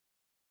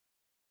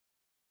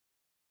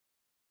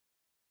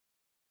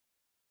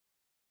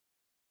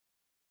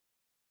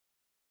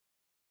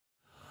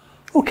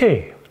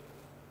Okay,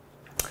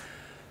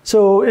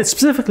 so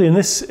specifically in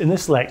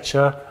this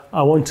lecture,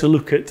 I want to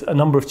look at a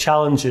number of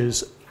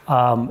challenges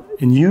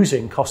in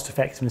using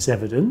cost-effectiveness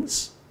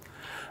evidence.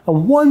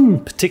 And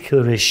one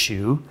particular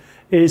issue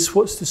is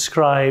what's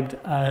described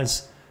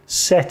as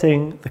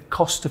setting the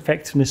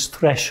cost-effectiveness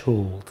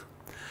threshold.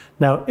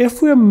 Now,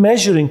 if we're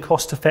measuring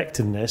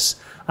cost-effectiveness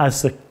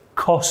as the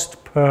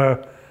cost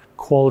per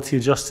quality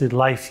adjusted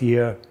life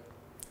year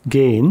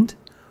gained,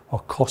 or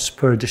cost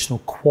per additional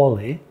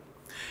QALY,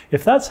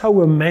 if that's how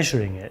we're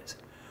measuring it,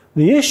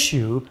 the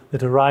issue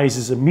that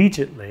arises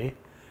immediately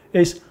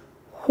is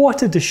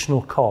what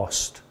additional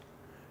cost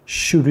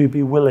should we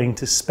be willing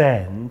to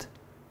spend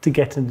to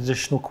get an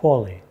additional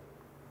QALY?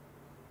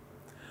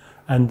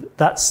 And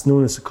that's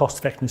known as the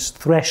cost-effectiveness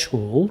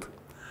threshold.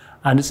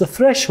 And it's a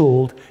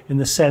threshold in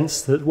the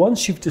sense that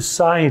once you've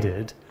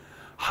decided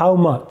how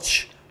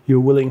much you're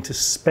willing to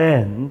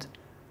spend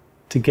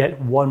to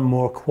get one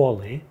more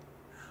QALY,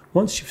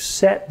 once you've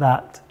set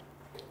that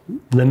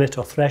limit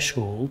or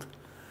threshold,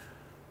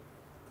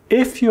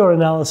 if your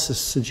analysis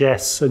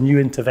suggests a new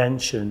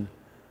intervention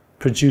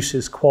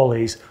produces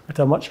QALYs at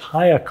a much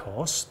higher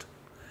cost,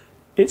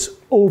 it's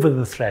over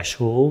the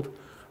threshold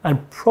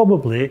and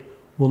probably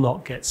will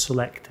not get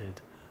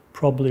selected,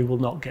 probably will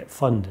not get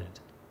funded.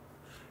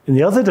 In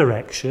the other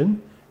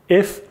direction,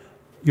 if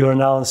your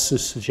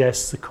analysis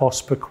suggests the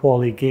cost per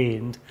QALY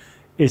gained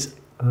is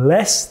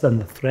less than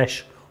the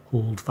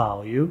threshold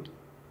value,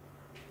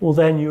 well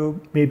then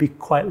you may be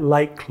quite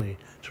likely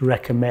to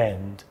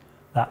recommend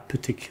that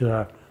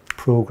particular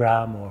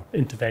program or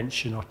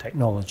intervention or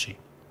technology.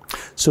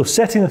 So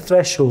setting a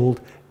threshold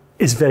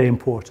is very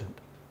important.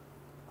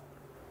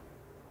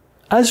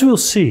 As we'll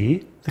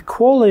see, the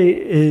QALY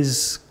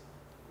is,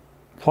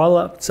 while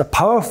it's a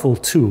powerful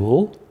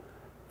tool,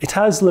 it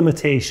has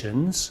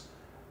limitations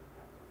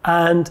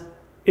and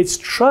it's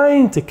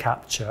trying to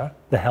capture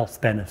the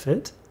health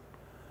benefit,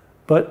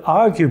 but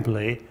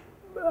arguably,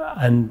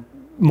 and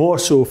more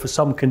so for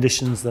some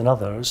conditions than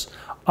others,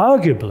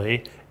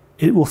 arguably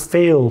it will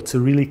fail to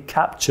really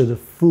capture the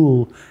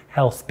full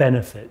health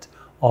benefit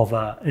of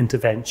an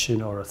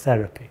intervention or a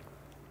therapy.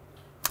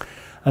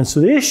 And so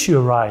the issue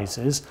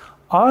arises,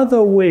 are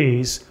there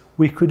ways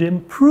we could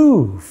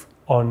improve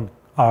on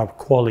our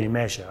QALY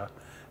measure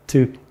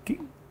to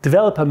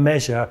develop a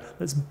measure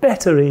that's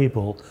better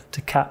able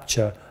to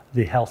capture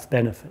the health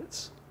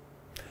benefits?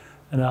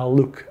 And I'll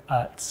look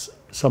at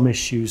some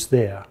issues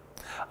there.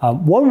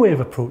 One way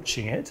of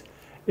approaching it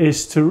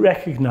is to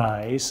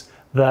recognize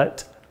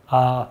that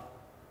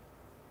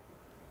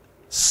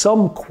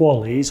some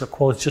QALYs, or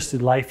quality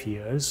adjusted life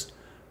years,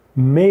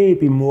 may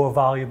be more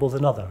valuable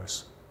than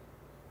others.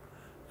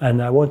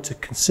 And I want to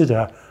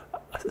consider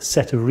a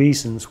set of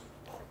reasons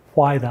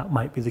why that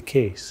might be the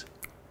case.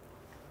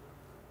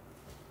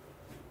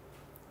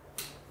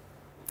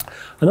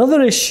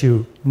 Another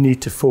issue we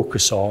need to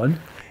focus on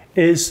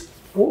is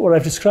what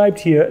I've described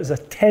here as a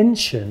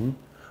tension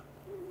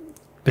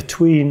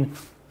between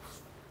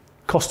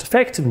cost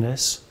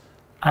effectiveness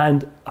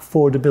and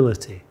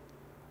affordability.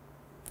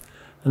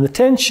 And the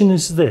tension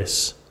is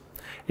this: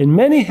 in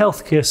many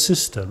healthcare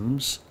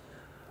systems,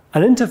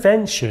 an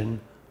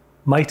intervention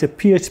might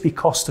appear to be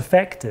cost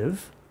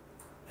effective,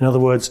 in other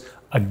words,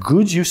 a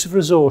good use of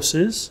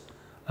resources,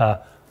 a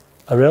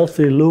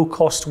relatively low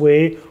cost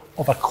way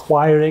of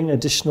acquiring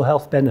additional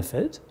health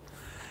benefit.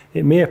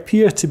 It may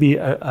appear to be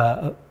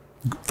a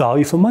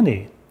value for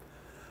money,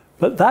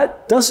 but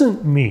that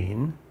doesn't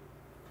mean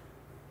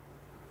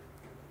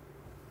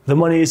the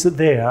money isn't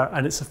there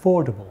and it's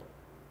affordable,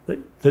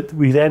 that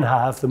we then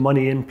have the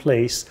money in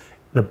place,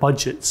 the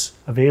budgets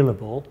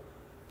available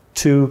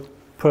to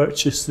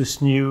purchase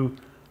this new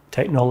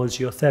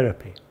technology or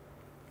therapy.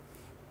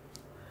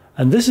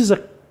 And this is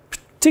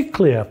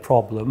particularly a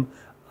problem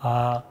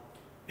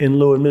in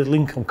low and middle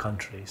income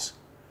countries,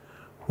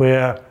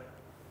 where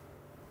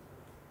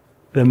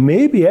there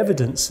may be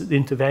evidence that the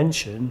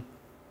intervention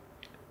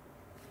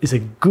is a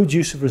good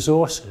use of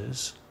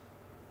resources,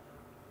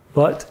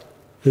 but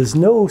there's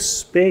no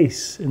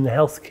space in the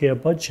healthcare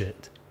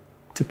budget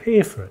to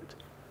pay for it.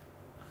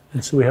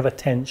 And so we have a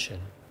tension.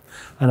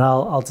 And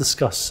I'll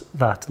discuss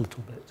that a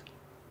little bit.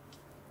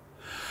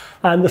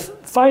 And the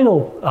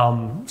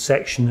final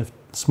section of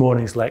this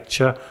morning's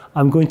lecture,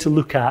 I'm going to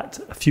look at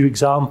a few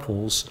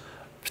examples,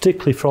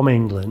 particularly from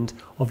England,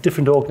 of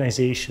different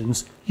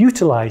organisations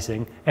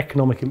utilising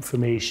economic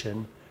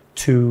information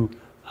to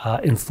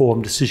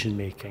inform decision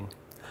making.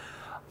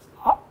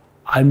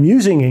 I'm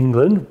using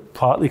England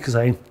partly because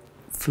I'm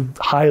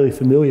highly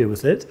familiar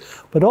with it,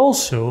 but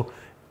also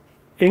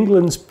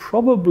England's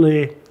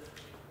probably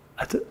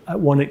at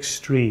one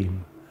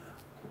extreme.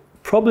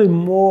 Probably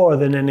more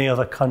than any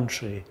other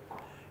country,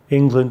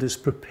 England is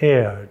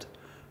prepared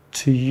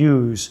to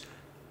use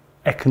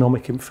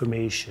economic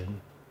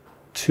information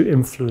to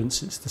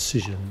influence its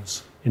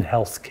decisions in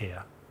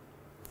healthcare.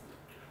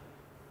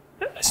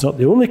 It's not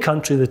the only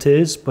country that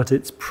is, but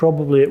it's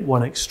probably at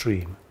one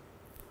extreme.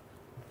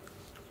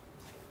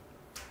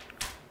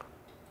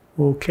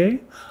 Okay.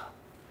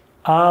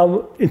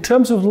 In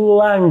terms of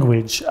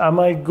language, am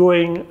I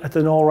going at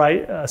an all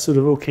right, sort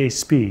of okay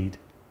speed?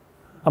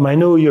 I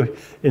know you're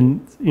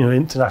in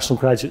international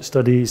graduate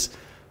studies,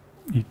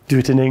 you do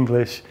it in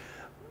English.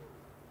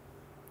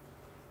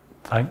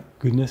 Thank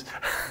goodness.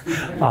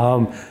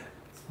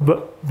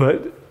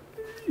 But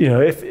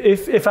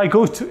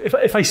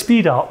if I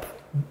speed up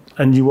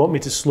and you want me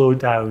to slow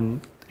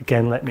down,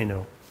 again, let me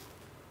know.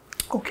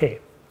 Okay,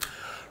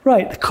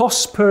 right, the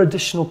costs per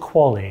additional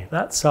QALY.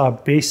 That's our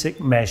basic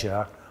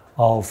measure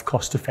of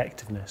cost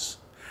effectiveness.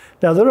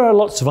 Now, there are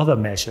lots of other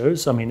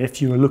measures. I mean,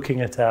 if you were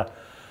looking at a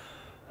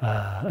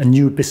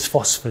new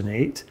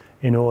bisphosphonate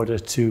in order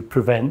to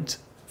prevent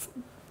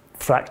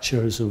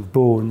fractures of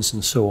bones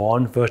and so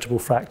on, vertebral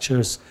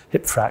fractures,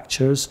 hip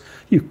fractures,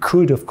 you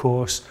could, of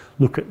course,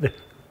 look at the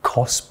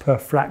cost per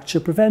fracture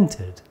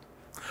prevented.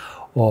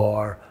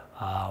 Or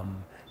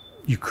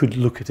you could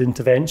look at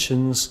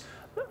interventions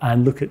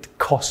and look at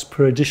cost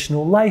per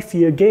additional life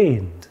year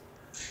gained.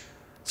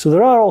 So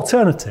there are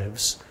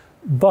alternatives,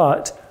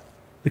 but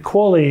the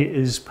QALY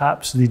is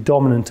perhaps the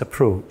dominant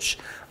approach.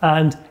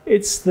 And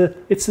it's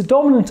the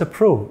dominant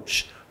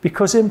approach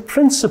because in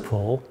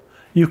principle,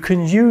 you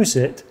can use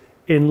it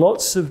in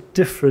lots of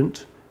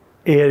different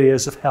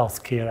areas of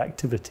healthcare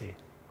activity.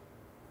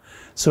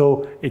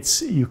 So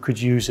you could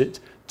use it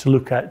to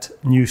look at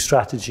new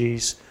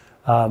strategies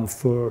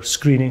for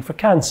screening for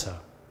cancer.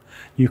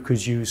 You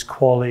could use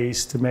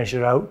QALYs to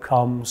measure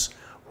outcomes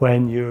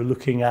when you're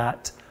looking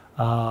at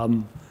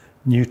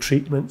new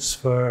treatments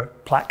for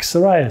plaque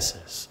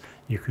psoriasis.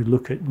 You could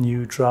look at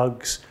new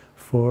drugs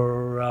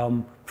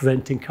for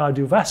preventing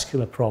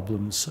cardiovascular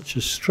problems such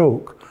as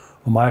stroke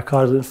or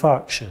myocardial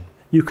infarction.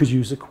 You could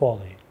use a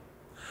QALY.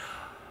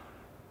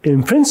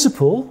 In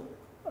principle,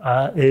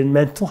 in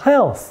mental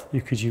health,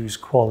 you could use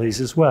QALYs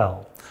as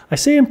well. I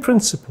say in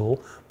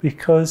principle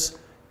because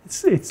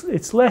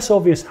it's less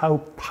obvious how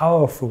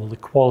powerful the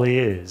QALY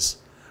is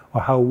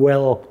or how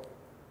well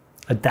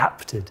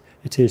adapted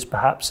it is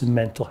perhaps in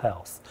mental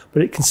health.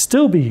 But it can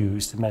still be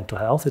used in mental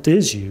health. It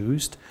is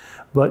used,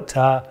 but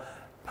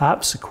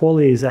perhaps the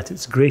QALY is at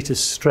its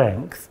greatest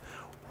strength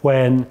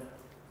when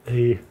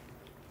the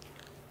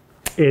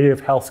area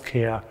of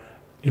healthcare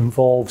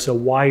involves a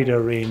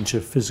wider range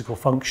of physical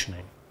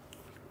functioning.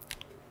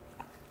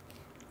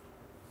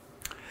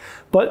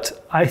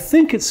 But I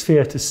think it's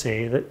fair to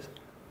say that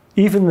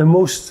even the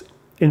most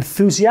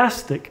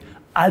enthusiastic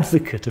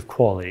advocate of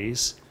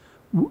QALYs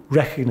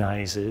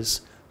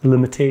recognises the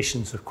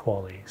limitations of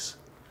QALYs.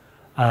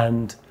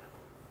 And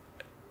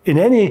in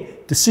any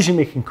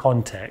decision-making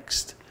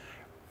context,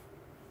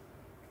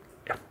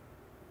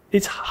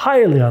 it's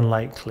highly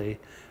unlikely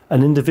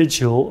an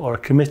individual or a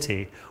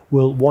committee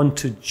will want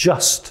to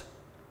just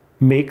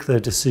make their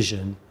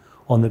decision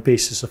on the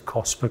basis of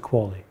cost per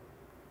QALY.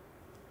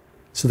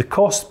 So the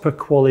cost per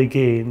QALY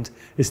gained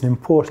is an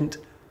important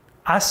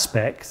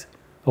aspect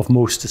of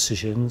most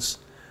decisions,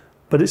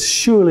 but it's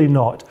surely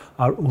not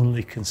our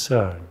only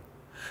concern.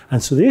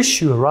 And so the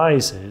issue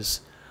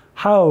arises,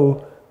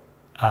 how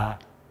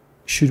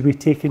should we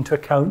take into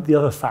account the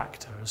other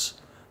factors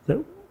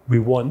that we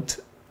want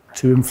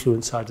to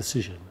influence our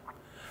decision?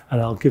 And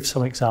I'll give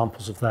some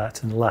examples of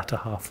that in the latter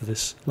half of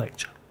this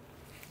lecture.